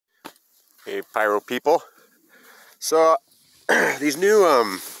Hey, Pyro people. So these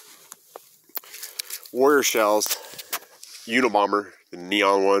new Warrior shells, Unabomber, the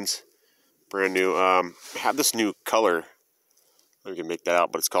neon ones, brand new, have this new color. I can make that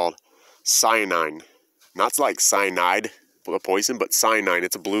out, but it's called cyanine. Not like cyanide, the poison, but cyanine.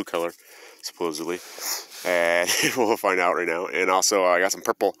 It's a blue color, supposedly. And we'll find out right now. And also, I got some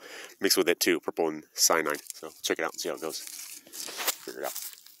purple mixed with it too, purple and cyanine. So check it out and see how it goes. Figure it out.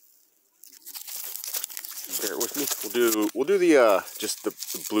 Bear with me. We'll do the just the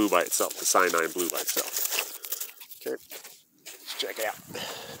blue by itself, the cyanine blue by itself. Okay, let's check it out.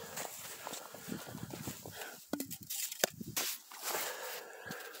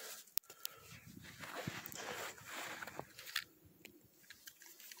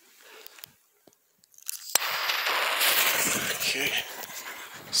 Okay,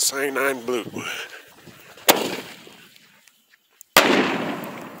 cyanine blue.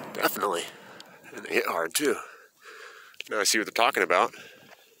 Definitely, and they hit hard too. Now I see what they're talking about.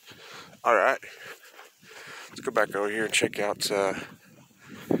 All right, let's go back over here and check out the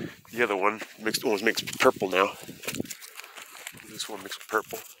other one. Mixed one was mixed with purple now. This one mixed with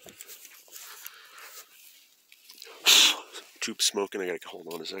purple. Tube smoking. I gotta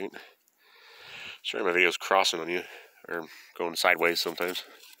hold on a second. Sorry, my video's crossing on you or going sideways sometimes.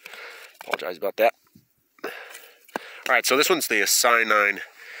 Apologize about that. All right, so this one's the cyanine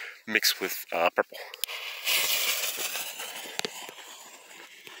mixed with purple.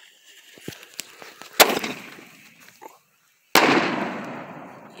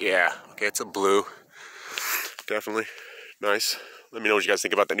 Yeah, okay, it's a blue. Definitely nice. Let me know what you guys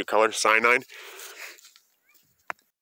think about that new color, cyanine.